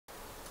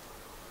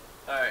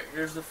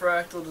here's the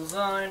Fractal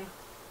Design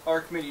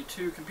Midi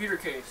 2 computer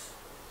case.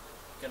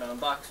 Gonna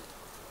unbox it.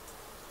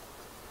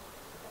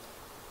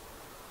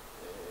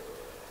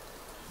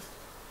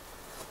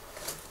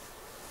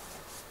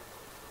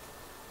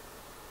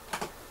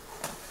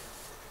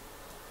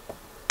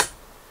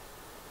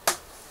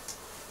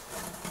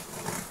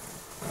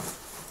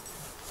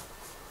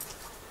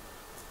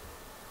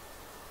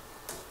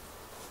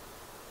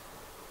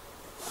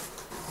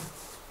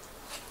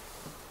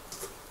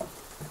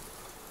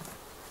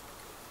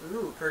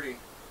 Ooh, pretty.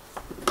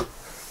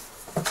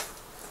 Let's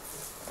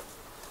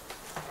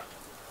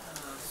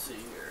see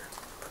here.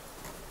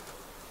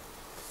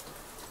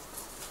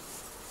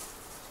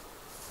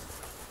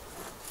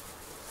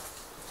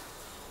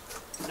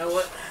 You know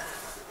what?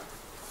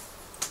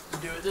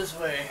 Let's do it this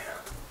way.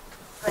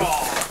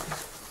 Oh.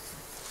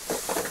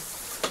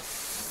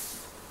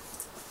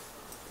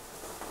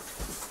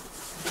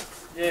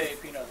 Yay,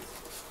 peanuts.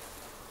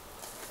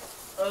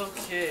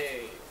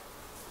 Okay.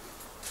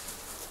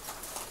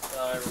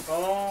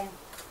 Styrofoam.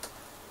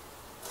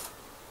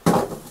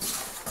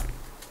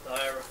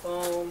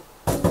 Styrofoam.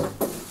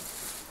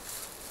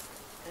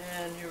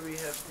 And here we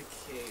have the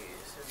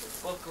case. Here's the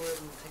booklet.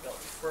 I'm going to take out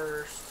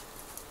first.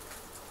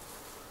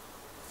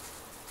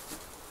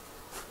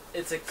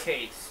 It's a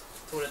case.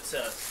 That's what it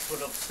says. That's what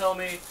it'll tell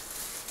me.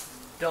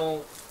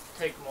 Don't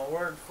take my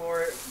word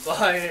for it.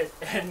 Buy it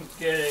and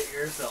get it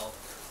yourself.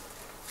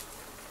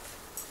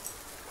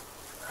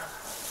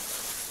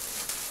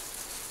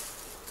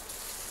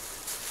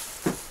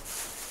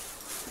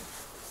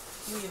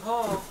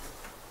 Yeehaw.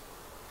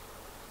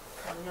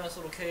 A nice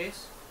little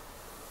case.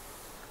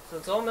 So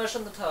it's all mesh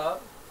on the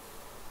top.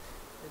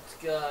 It's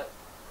got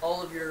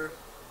all of your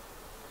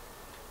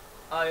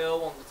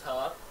I/O on the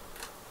top.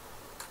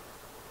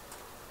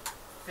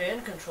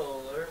 Fan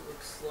controller,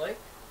 looks like.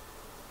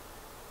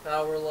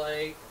 Power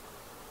light.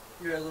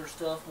 Your other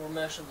stuff, more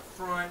mesh in the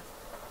front.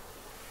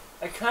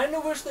 I kind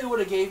of wish they would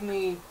have gave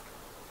me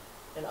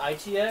an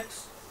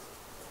ITX,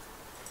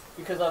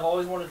 because I've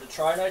always wanted to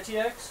try an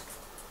ITX.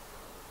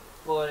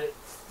 But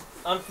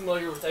I'm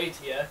familiar with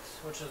ATX,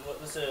 which is what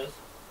this is.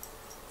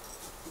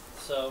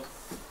 So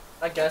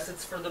I guess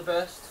it's for the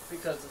best,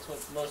 because it's what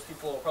most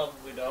people will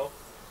probably know.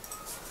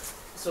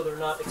 So they're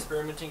not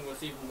experimenting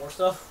with even more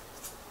stuff.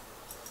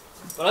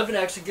 But I've been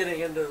actually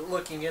getting into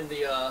looking in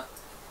the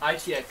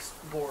ITX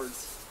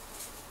boards.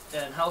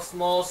 And how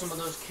small some of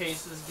those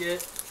cases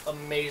get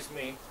amaze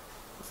me.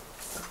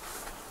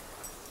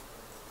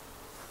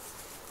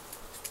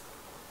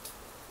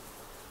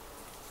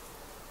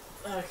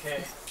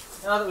 Okay.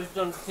 Now that we've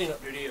done cleanup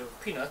duty of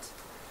peanuts,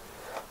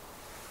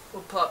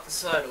 we'll pop the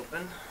side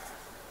open.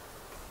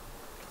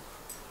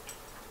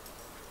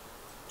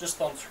 Just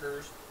thumb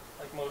screws,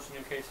 like most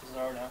new cases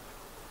are now.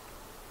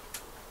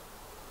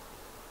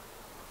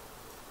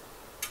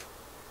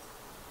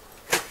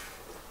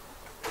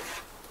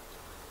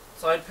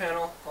 Side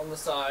panel on the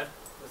side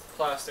with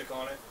plastic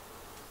on it,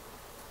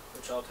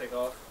 which I'll take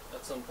off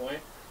at some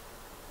point.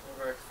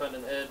 Whenever I find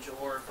an edge,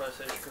 or if I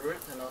say screw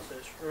it, then I'll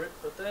say screw it,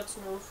 but that's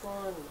no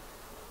fun.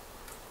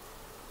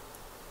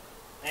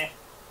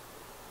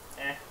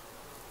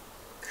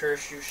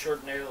 Curse you,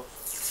 short nails.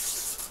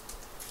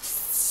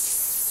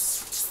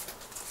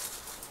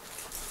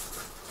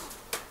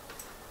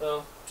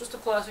 So, just a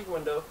plastic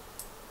window.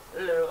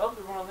 I'll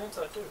do one on the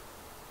inside too.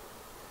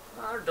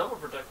 They're double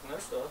protecting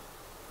their stuff.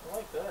 I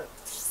like that.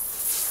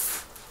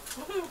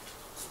 Woohoo!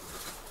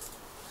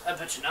 I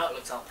bet you now it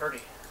looks all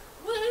pretty.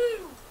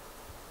 Woohoo!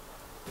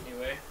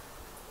 Anyway.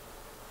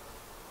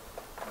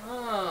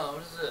 Oh,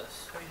 what is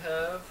this? We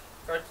have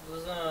Fractal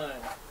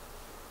Design.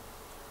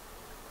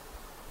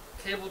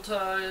 Cable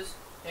ties,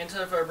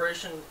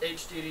 anti-vibration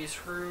HDD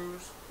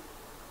screws,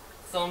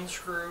 thumb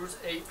screws,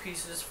 8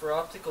 pieces for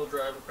optical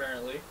drive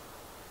apparently,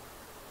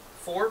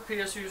 4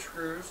 PSU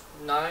screws,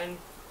 9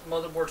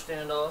 motherboard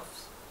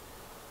standoffs,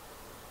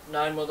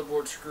 9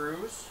 motherboard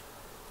screws,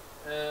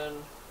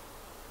 and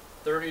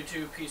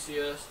 32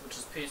 PCS, which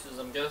is pieces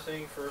I'm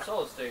guessing for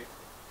solid state.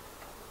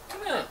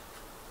 Yeah,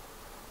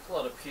 it's a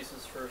lot of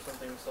pieces for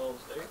something solid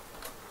state,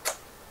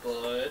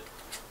 but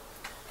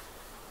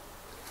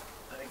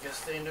I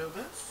guess they know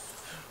best.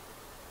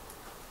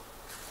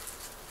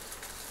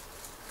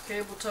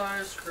 Cable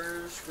ties,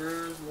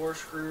 screws, more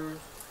screws.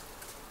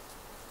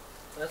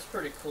 That's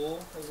pretty cool.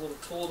 There's a little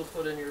tool to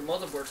put in your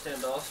motherboard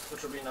standoffs,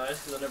 which will be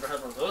nice because I never had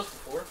one of those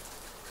before.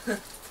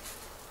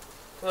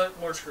 But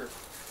more screws.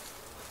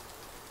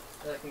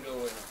 That can go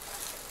away now.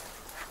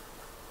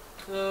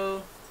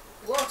 So,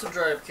 lots of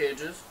drive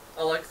cages.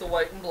 I like the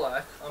white and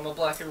black. I'm a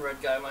black and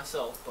red guy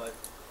myself, but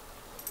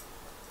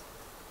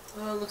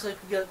looks like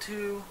we got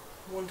 2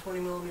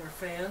 120mm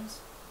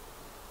fans.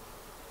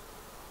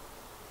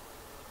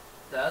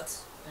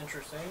 That's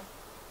interesting.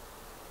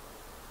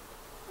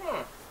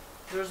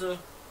 There's a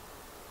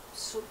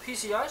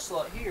PCI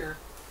slot here.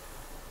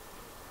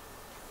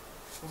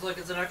 Looks like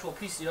it's an actual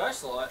PCI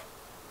slot.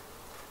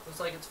 Looks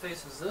like its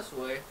faces this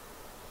way.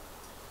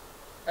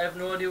 I have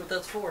no idea what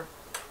that's for.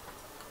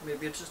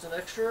 Maybe it's just an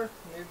extra.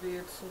 Maybe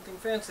it's something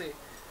fancy.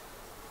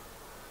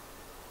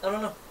 I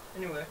don't know.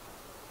 Anyway,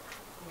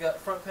 you got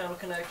front panel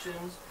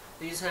connections.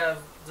 These have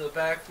the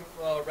back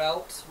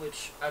routes,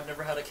 which I've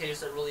never had a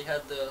case that really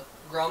had the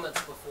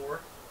grommets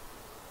before.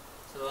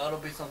 So that'll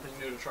be something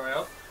new to try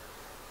out.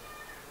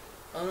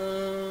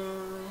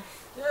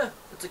 Yeah,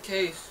 it's a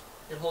case.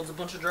 It holds a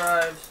bunch of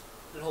drives.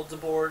 It holds a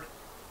board.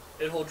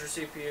 It holds your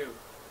CPU.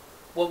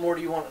 What more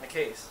do you want in a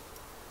case?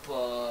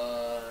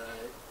 But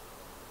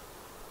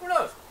who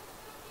knows?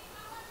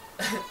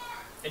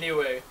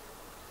 Anyway,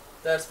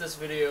 that's this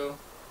video.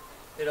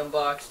 It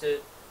unboxed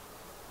it.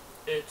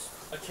 It's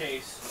a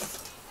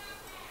case.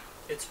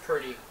 It's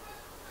pretty.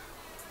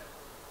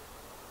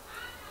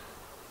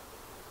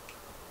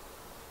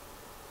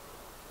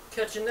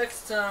 Catch you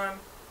next time.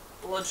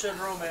 Bloodshed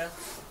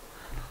Romance.